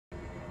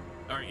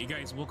Alright, you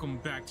guys, welcome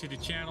back to the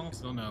channel.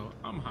 Still know,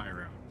 I'm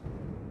Hiro.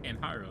 And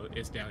Hiro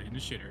is down in the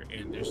shitter,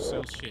 and there's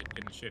still shit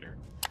in the shitter.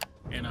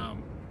 And,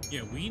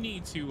 yeah, we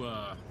need to,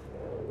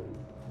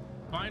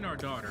 find our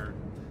daughter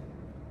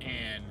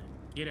and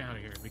get out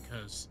of here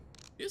because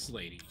this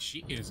lady,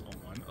 she is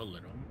on a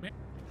little mess.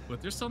 But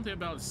there's something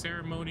about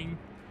ceremony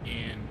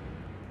and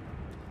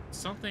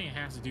something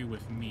has to do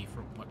with me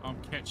from what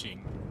I'm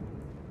catching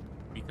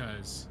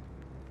because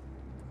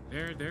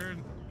I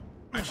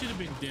should have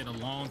been dead a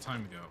long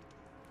time ago.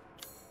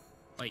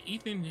 Like,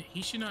 Ethan,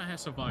 he should not have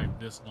survived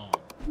this long.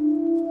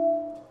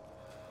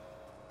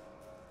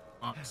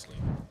 Obviously.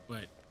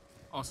 But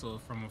also,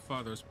 from a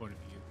father's point of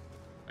view,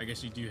 I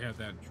guess you do have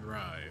that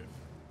drive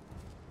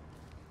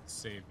to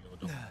save your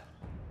daughter.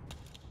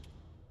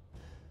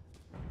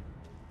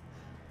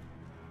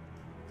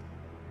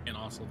 And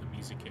also, the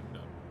music kicked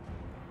up.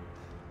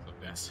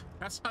 So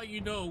that's how you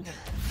know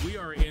we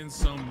are in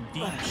some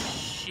deep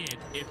shit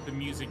if the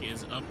music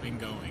is up and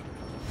going.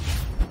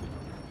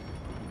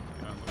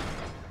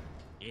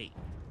 Hey.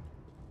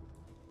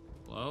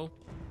 Hello?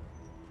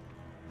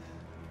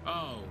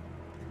 Oh.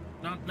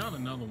 Not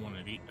another one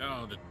of these.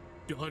 Oh, the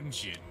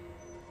dungeon.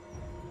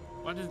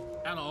 Why does,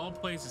 out of all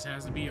places,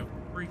 has to be a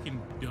freaking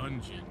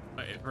dungeon?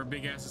 If her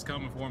big ass is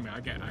coming for me,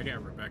 I got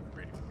Rebecca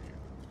ready for you.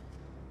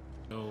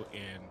 So,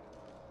 and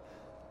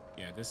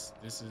yeah, this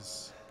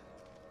is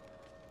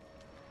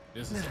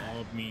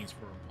all it means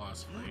for a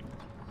boss fight.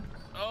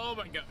 Oh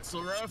my god, it's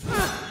so rough.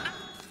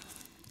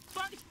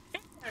 Fuck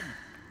him!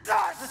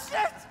 Oh,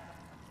 shit!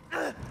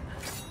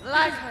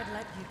 Life would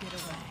let you get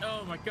away.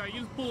 Oh my god,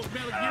 you just pulled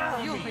Metal Gear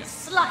on You'll me. be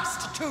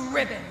sliced to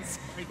ribbons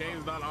My day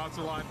is not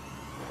Ocelot.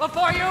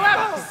 before you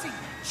ever see the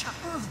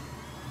child.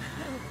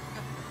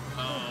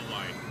 Oh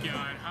my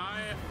god,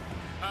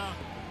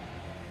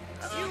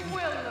 You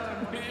will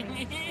learn.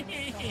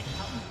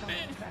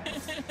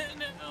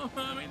 No,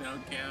 mommy,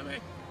 don't kill me.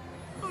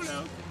 Oh,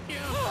 don't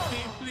kill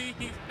me,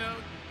 please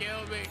don't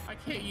kill me. I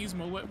can't use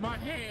my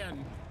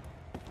hand.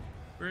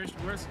 Where's,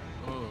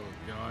 oh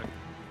god.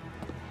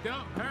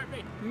 Don't hurt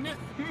me. No,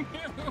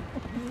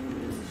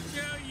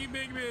 no, you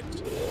big bitch.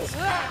 Stay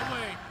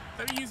away.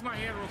 Let me use my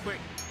hand real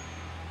quick.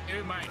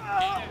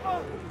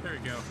 There we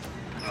go.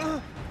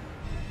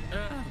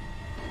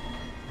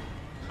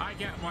 I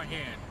got my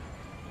hand.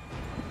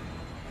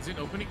 Is it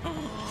opening?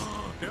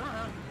 Oh, no,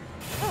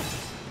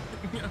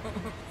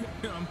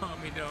 no,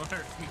 mommy, don't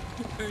hurt me.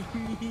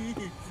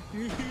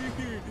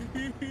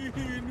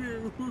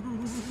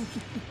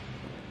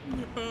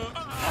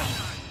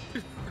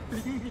 No.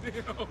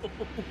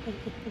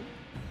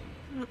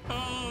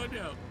 Oh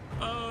no!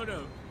 Oh no!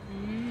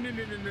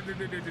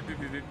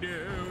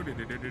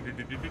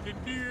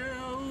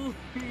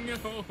 No!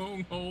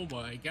 Oh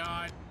my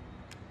god!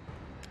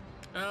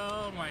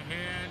 Oh my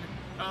hand!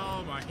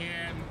 Oh my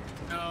hand!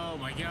 Oh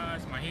my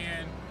gosh, my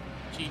hand!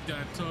 She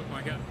done took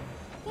my god!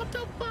 What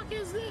the fuck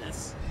is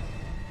this?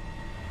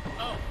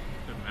 Oh,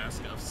 the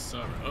mask of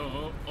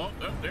sorrow. Oh,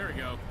 there we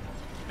go.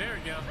 There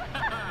we go.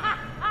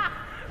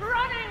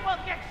 Running will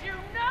get you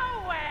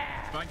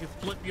nowhere! If I could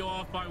flip you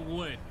off, I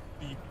would.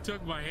 You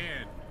took my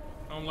hand.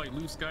 I'm like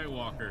Luke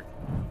Skywalker.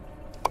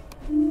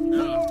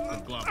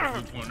 I'm glad I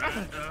moved one.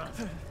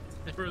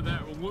 For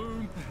that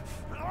wound.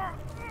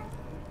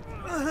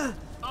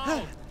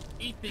 Oh,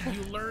 Ethan,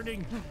 you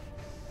learning?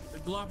 The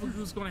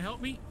Galapagos gonna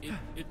help me?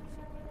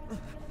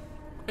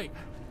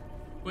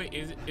 Wait,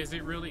 is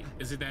it really?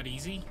 Is it that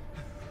easy?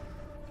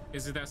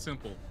 Is it that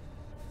simple?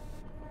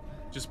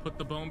 Just put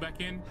the bone back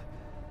in?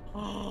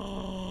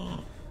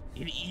 Oh,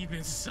 it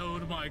even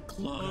sewed my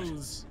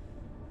clothes.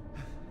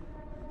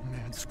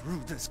 Man,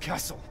 screw this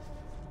castle.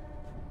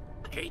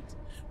 Wait,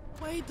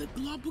 the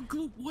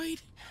Galapagos,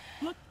 wait,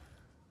 look.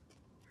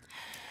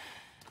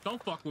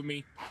 Don't fuck with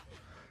me.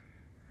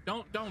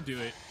 Don't do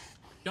it.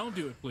 Don't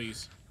do it,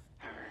 please.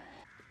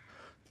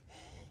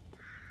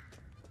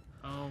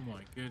 Oh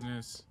my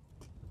goodness.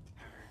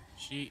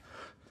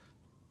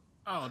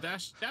 Oh,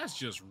 that's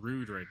just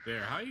rude right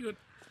there. How you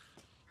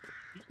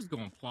just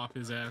gonna plop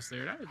his ass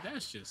there?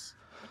 That's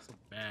some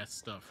bad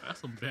stuff. That's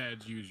some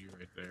bad juju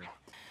right there.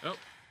 Oh,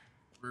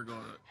 we're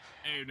gonna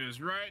aim this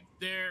right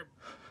there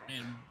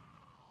and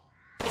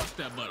fuck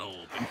that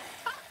butthole open.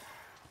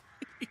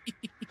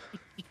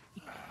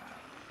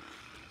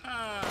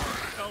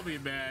 Don't be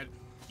mad.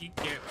 You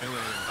can't feel it.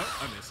 Oh,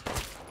 I missed.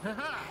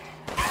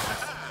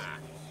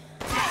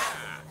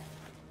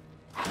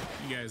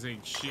 You guys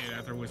ain't shit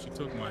after when she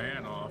took my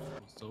hand off.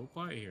 It's so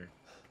quiet here.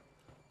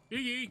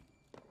 Iggy!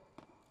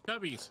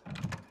 Tubbies.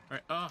 All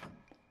right,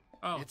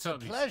 oh, it's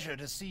Tubbies. a pleasure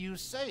to see you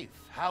safe.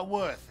 How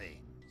were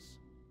things?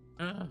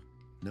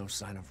 No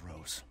sign of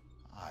Rose.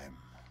 I'm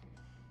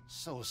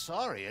so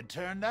sorry it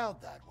turned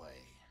out that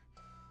way.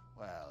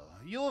 Well,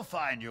 you'll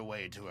find your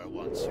way to her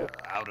once you're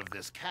out of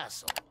this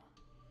castle.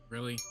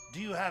 Really? Do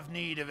you have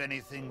need of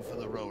anything for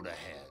the road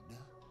ahead?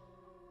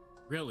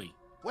 Really?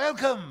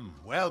 Welcome,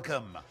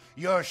 welcome.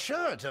 You're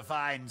sure to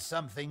find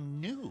something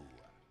new.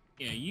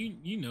 Yeah,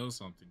 you know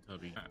something,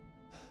 Tubby.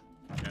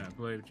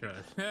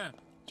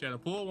 Try to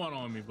pull one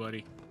on me,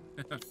 buddy.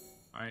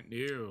 I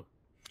knew.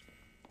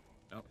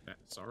 Oh, that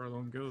Sorrow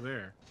don't go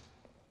there.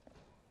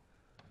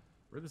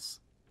 Where this?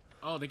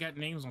 Oh, they got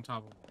names on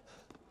top of them.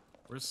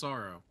 Where's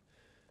Sorrow?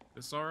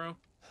 This Sorrow?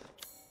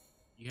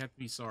 You have to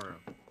be Sorrow.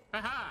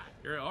 Haha!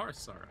 You're our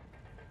Sorrow.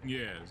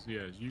 Yes,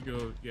 yes, you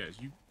go. Yes,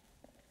 you.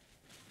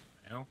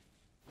 Hell.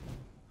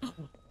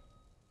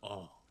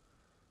 Oh,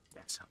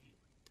 that's how you.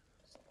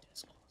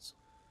 That's awesome.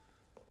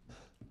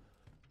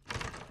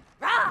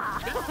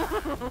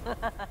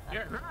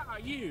 Yeah, rah,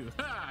 you.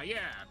 Ha,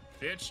 yeah,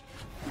 bitch.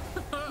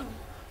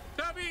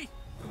 Tubby!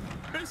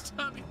 Where's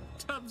Tubby?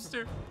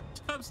 Tubster!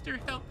 Tubster,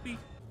 help me!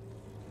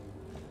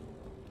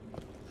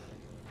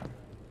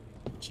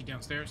 Is she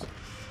downstairs?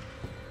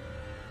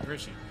 Where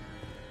is she?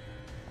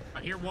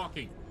 I hear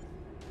walking.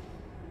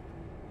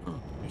 Oh,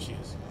 there she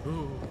is.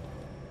 Ooh.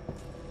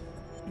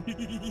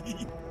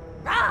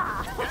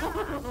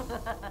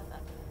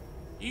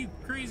 You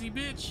crazy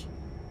bitch!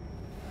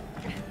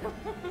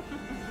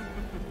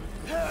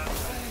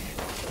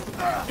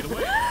 Get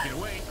away! Get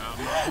away! I'm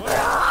not away.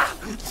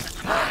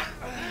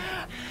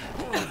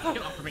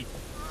 Get off of me!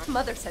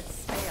 Mother said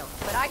stale,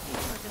 but I think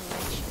you're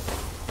delicious.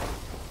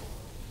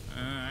 I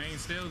ain't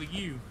stale to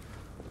you,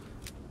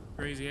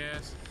 crazy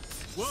ass.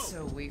 Whoa!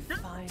 So we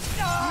find.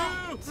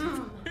 No!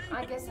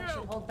 I guess I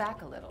should hold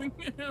back a little.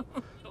 No!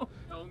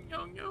 No!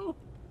 No! No!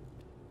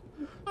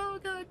 Oh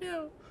God,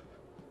 no!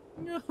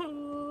 No!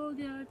 Oh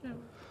God, no!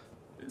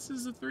 This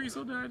is a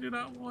threesome that I do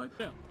not want.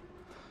 No!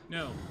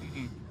 No!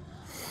 Mm-mm.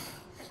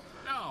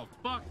 Oh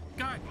fuck!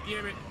 God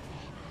damn it!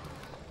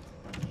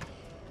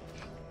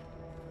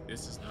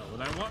 This is not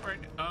what I want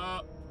right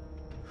now.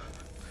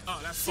 Oh,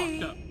 that's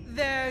fucked up.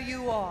 There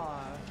you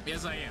are.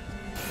 Yes, I am.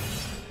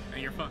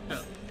 And you're fucked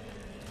up.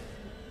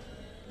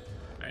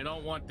 I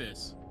don't want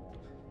this.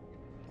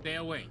 Stay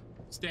away.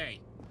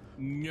 Stay.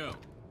 No.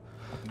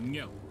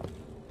 No.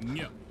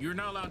 No. You're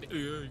not allowed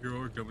to.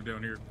 You're coming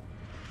down here.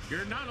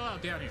 You're not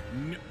allowed down here.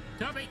 No.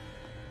 Tubby.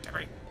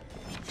 Tubby.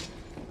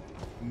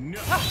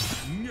 No.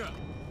 No.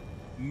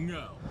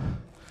 No.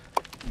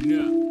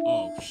 No.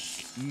 Oh,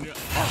 shit. No.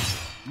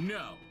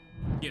 No.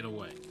 Get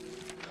away.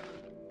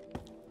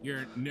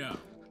 You're no.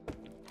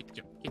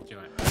 Get your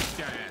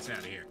ass out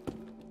of here.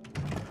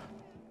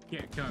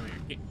 Can't come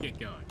here. Get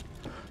going.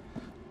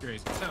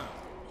 Grace. Oh,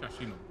 shot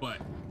you in the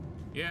butt.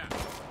 Yeah.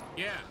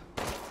 Yeah.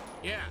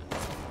 Yeah.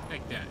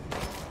 Take that.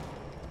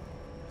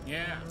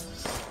 Yeah.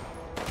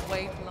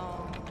 Wait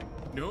long.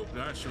 Nope,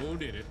 I sure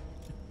did it.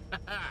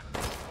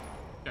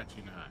 Got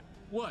you not.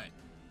 What?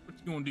 What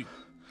you gonna do?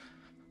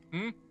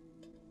 Hmm?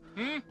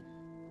 Hmm?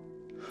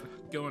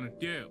 What you gonna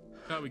do?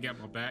 Thought we got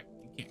my back.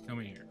 You can't come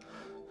in here.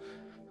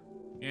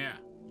 Yeah,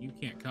 you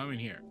can't come in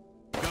here.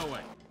 Go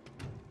away.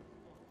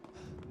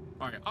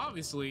 Alright,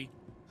 obviously,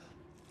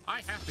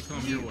 I have to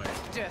come your way.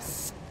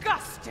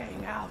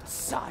 Disgusting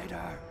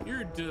outsider.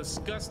 You're a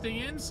disgusting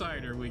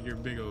insider with your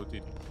big old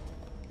titty.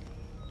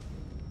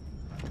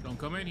 Don't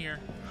come in here.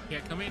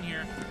 Can't come in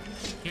here.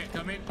 Can't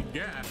come in.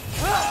 Yeah.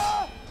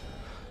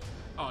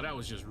 Oh, that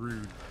was just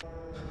rude.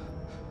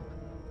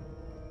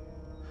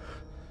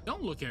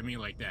 Don't look at me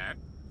like that.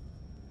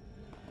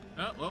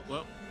 Oh, well,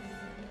 well.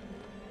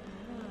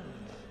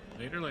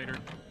 Later.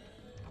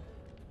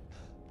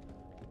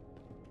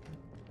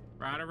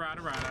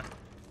 Rada.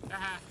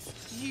 Ah.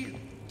 You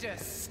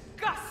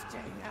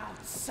disgusting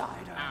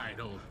outsider. I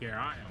don't care.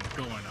 I am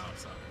going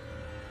outside.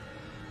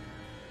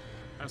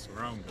 That's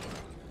where I'm going.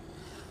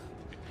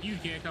 You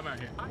can't come out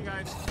here. Hi,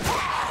 guys.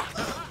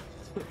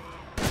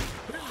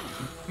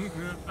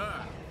 Yeah.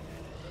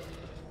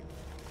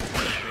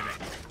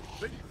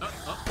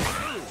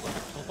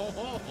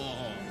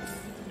 Uh-oh.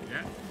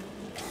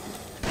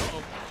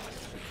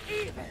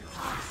 Even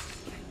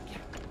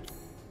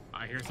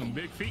I hear some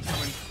big feet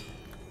coming.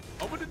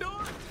 Open the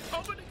door!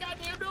 Open the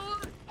goddamn door!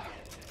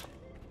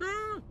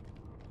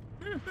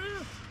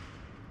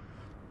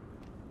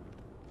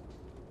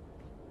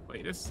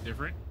 Wait, this is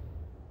different.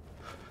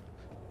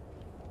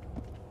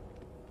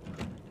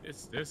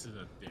 This is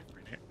a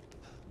different.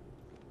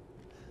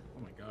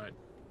 Oh my god.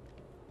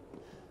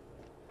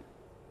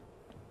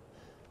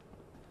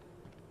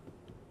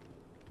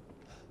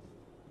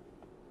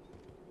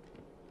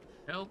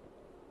 Help.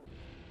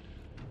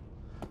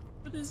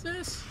 What is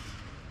this?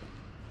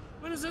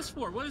 What is this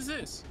for? What is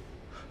this?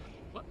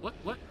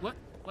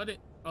 What it?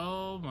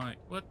 Oh my,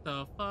 what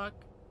the fuck?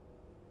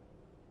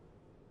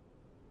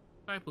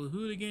 What type of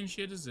hooligan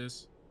shit is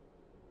this?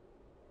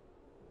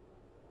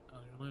 Oh,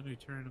 they're literally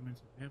turning them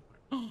into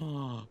vampires.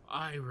 Oh,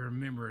 I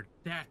remember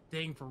that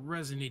thing from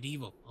Resident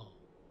Evil. Oh,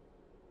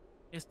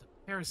 it's the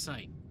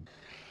parasite.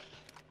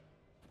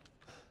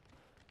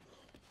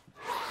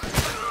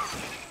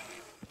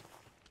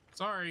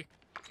 Sorry,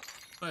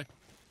 but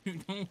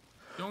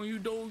don't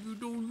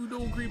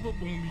creep up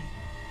on me.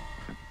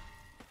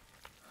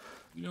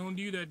 You don't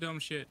do that dumb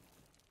shit.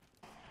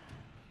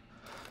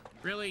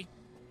 Really?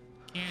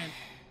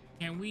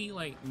 Can we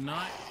like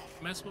not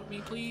mess with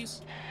me,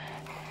 please?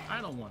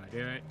 I don't want to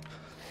do it.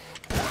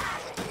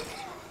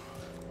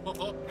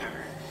 Oh.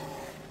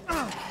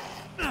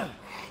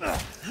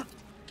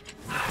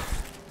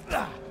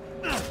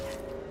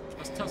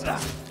 Let's I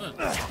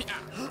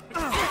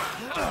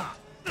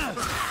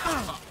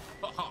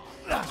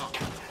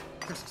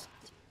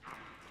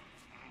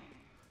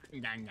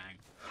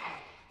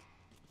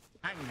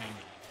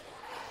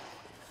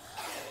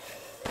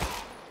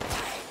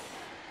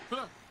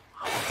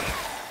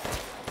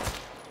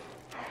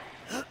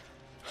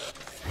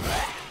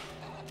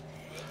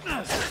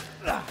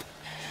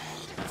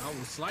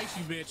will slice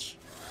you, bitch.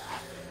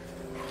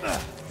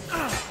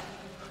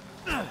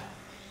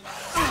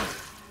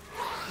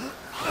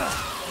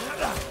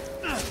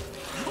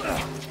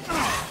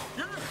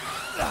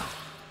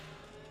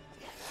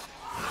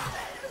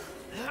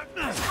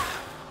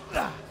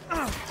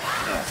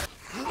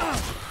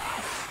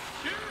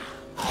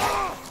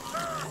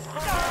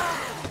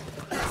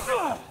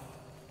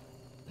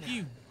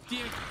 You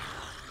dick.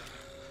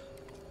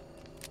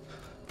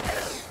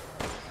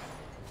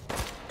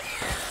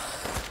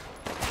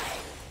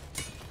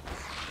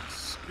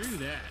 Screw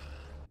that.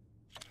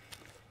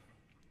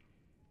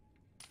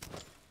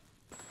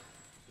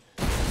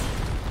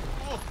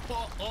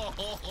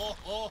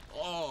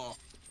 Oh.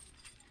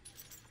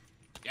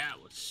 That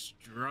was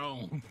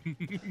strong.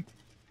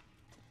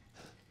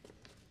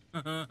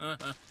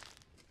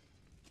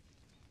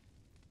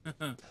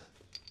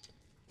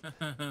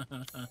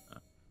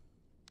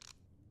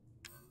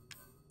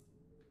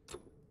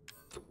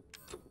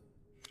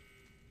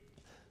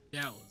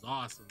 That was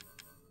awesome.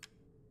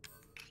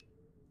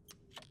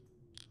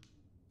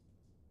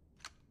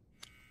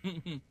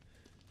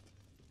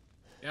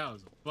 That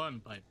was a fun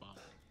pipe bomb.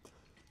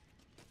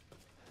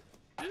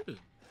 Ooh,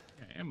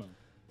 yeah, ammo.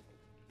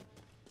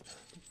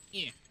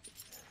 Yeah.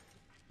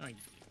 Oh, you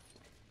did.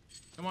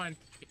 Come on.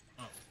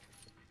 Oh.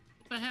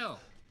 What the hell?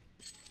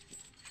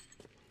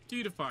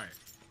 Two to fire.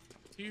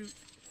 Two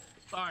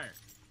fire.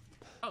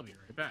 I'll be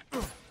right back.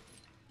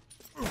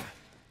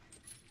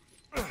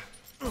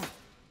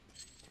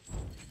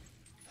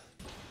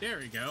 There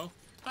we go.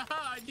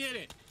 Haha, I did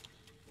it.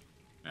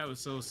 That was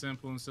so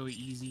simple and so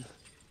easy.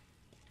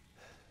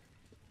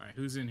 All right,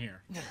 who's in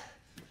here?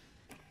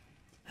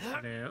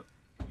 Hello.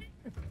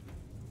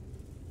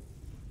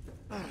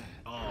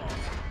 Oh,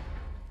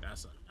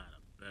 that's a kind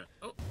of bit.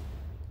 Oh,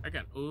 I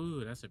got.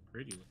 Oh, that's a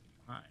pretty looking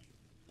eye.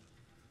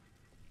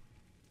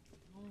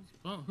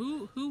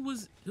 Who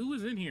was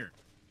in here?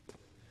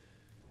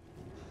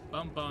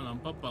 Bum bum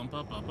bum bum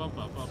bum bum bum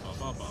bum bum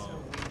bum bum.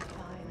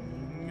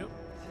 Yep.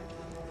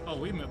 Oh,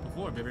 we met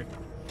before, baby.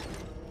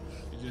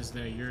 It's just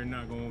that you're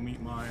not gonna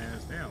meet my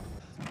ass down.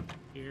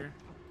 Here.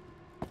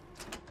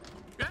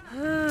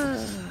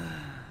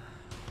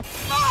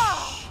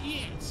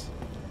 Shit!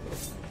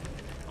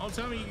 Don't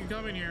tell me you can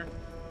come in here.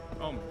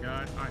 Oh my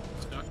god, I'm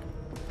stuck.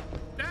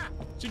 Ah!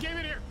 She came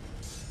in here!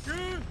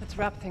 Let's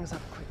wrap things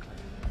up quickly.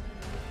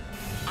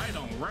 I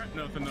don't wrap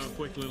nothing up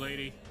quickly,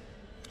 lady.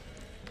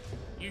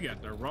 You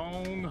got the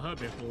wrong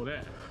hubby for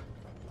that.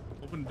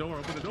 Open the door,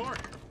 open the door!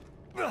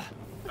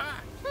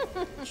 Ah!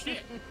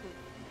 Shit!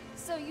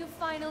 So you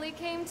finally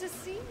came to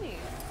see me.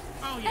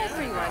 Oh yeah!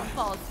 Everyone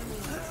falls for me.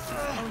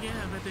 Oh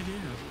yeah, I bet they do.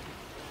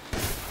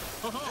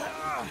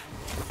 Oh,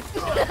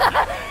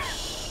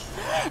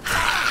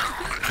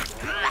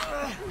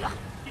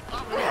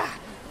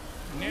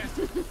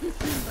 nasty.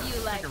 You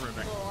like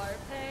Rebecca. more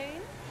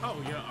pain? Oh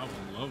yeah, I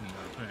would love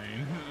more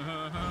pain.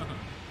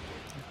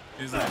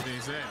 It's like they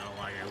say,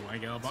 I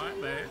like a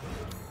bite, babe.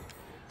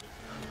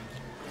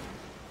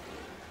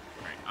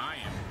 Right, I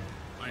am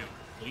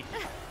completely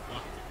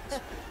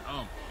fucked.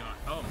 Oh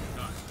my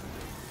god.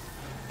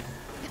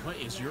 What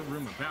is your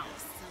room about?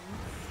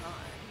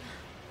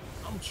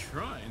 I'm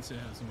trying to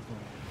have some fun.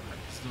 I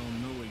just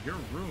don't know what your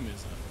room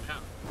is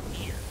about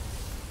here.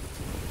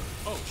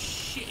 Oh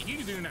shit,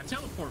 you doing that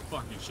teleport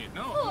fucking shit.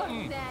 No. Poor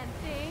man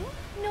thing.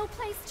 No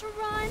place to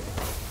run.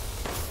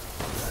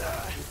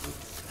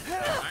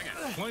 I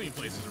got plenty of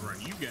places to run.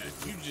 You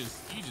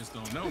just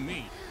don't know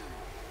me.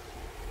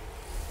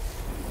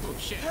 Oh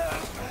shit.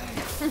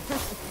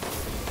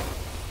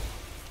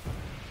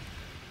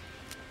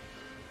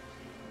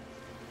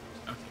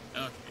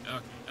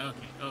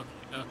 Okay.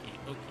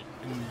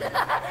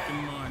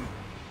 Come on.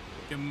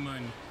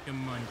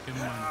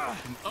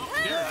 Oh,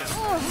 there we go.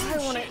 Oh, I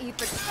want to eat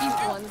the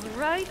cute ones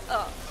right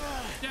up.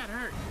 That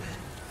hurt.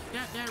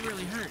 That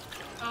really hurt.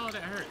 Oh,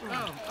 that hurt.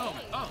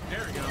 Oh,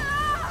 there we go.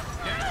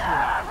 That's where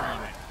I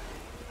want it.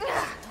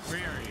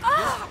 Where are you?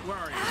 Where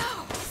are you?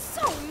 Ow,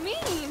 so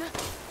mean.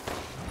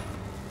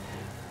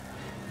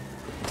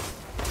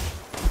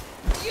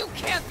 You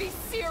can't be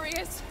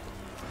serious.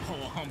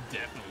 Oh, I'm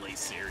definitely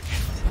serious.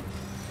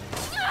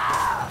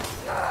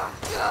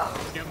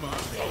 Come on,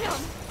 baby.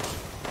 Damn.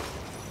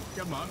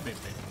 Come on, baby.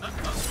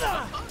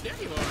 Oh, there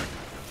you are.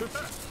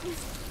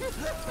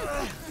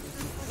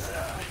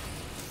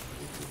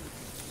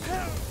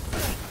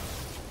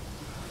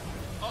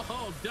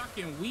 Oh, duck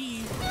and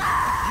weave.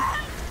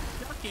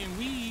 Duck and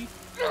weave.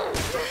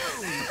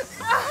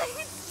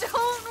 I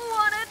don't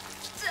want to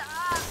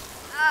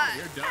die.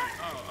 You're done.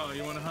 Oh,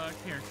 you want a hug?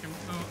 Here, come.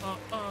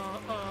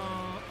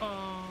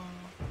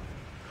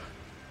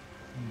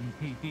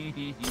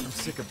 I'm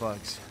sick of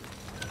bugs.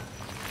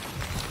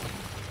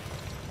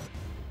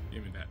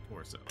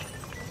 torso.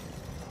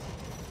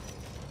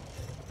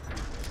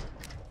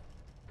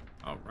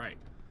 All right.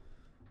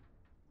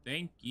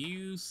 Thank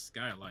you,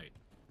 Skylight.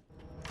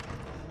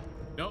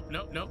 Nope,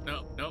 nope, nope,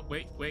 nope, nope.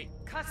 Wait, wait.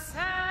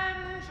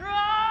 Cassandra!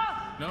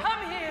 Nope.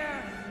 Come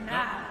here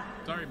now!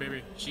 Nope. Sorry,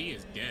 baby. She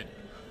is dead.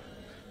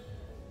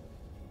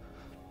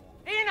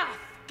 Enough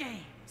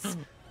games!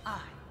 I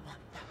want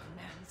that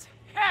man's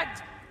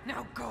head!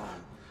 Now go!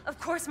 Of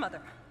course,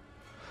 Mother.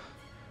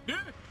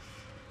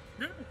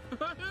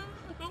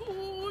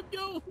 Oh,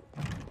 no.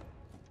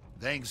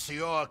 Thanks to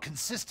your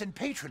consistent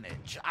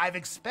patronage, I've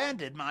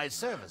expanded my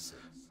services.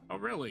 Oh,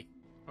 really?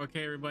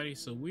 Okay, everybody.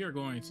 So we are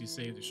going to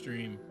save the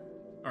stream.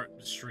 Or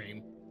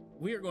stream.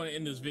 We are going to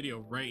end this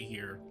video right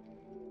here.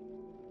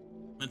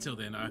 Until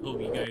then, I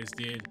hope you guys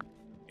did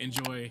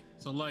enjoy.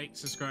 So like,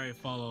 subscribe,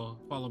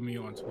 follow me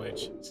on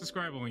Twitch,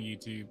 subscribe on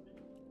YouTube,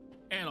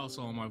 and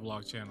also on my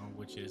vlog channel,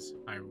 which is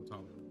Hiro,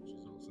 Tolliver, which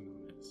is also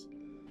known as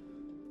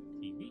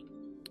TV.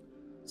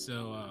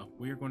 So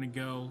we are going to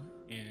go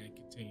and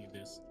continue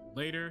this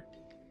later.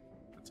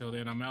 Until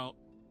then, I'm out.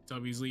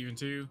 Tubby's leaving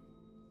too.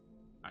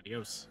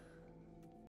 Adios.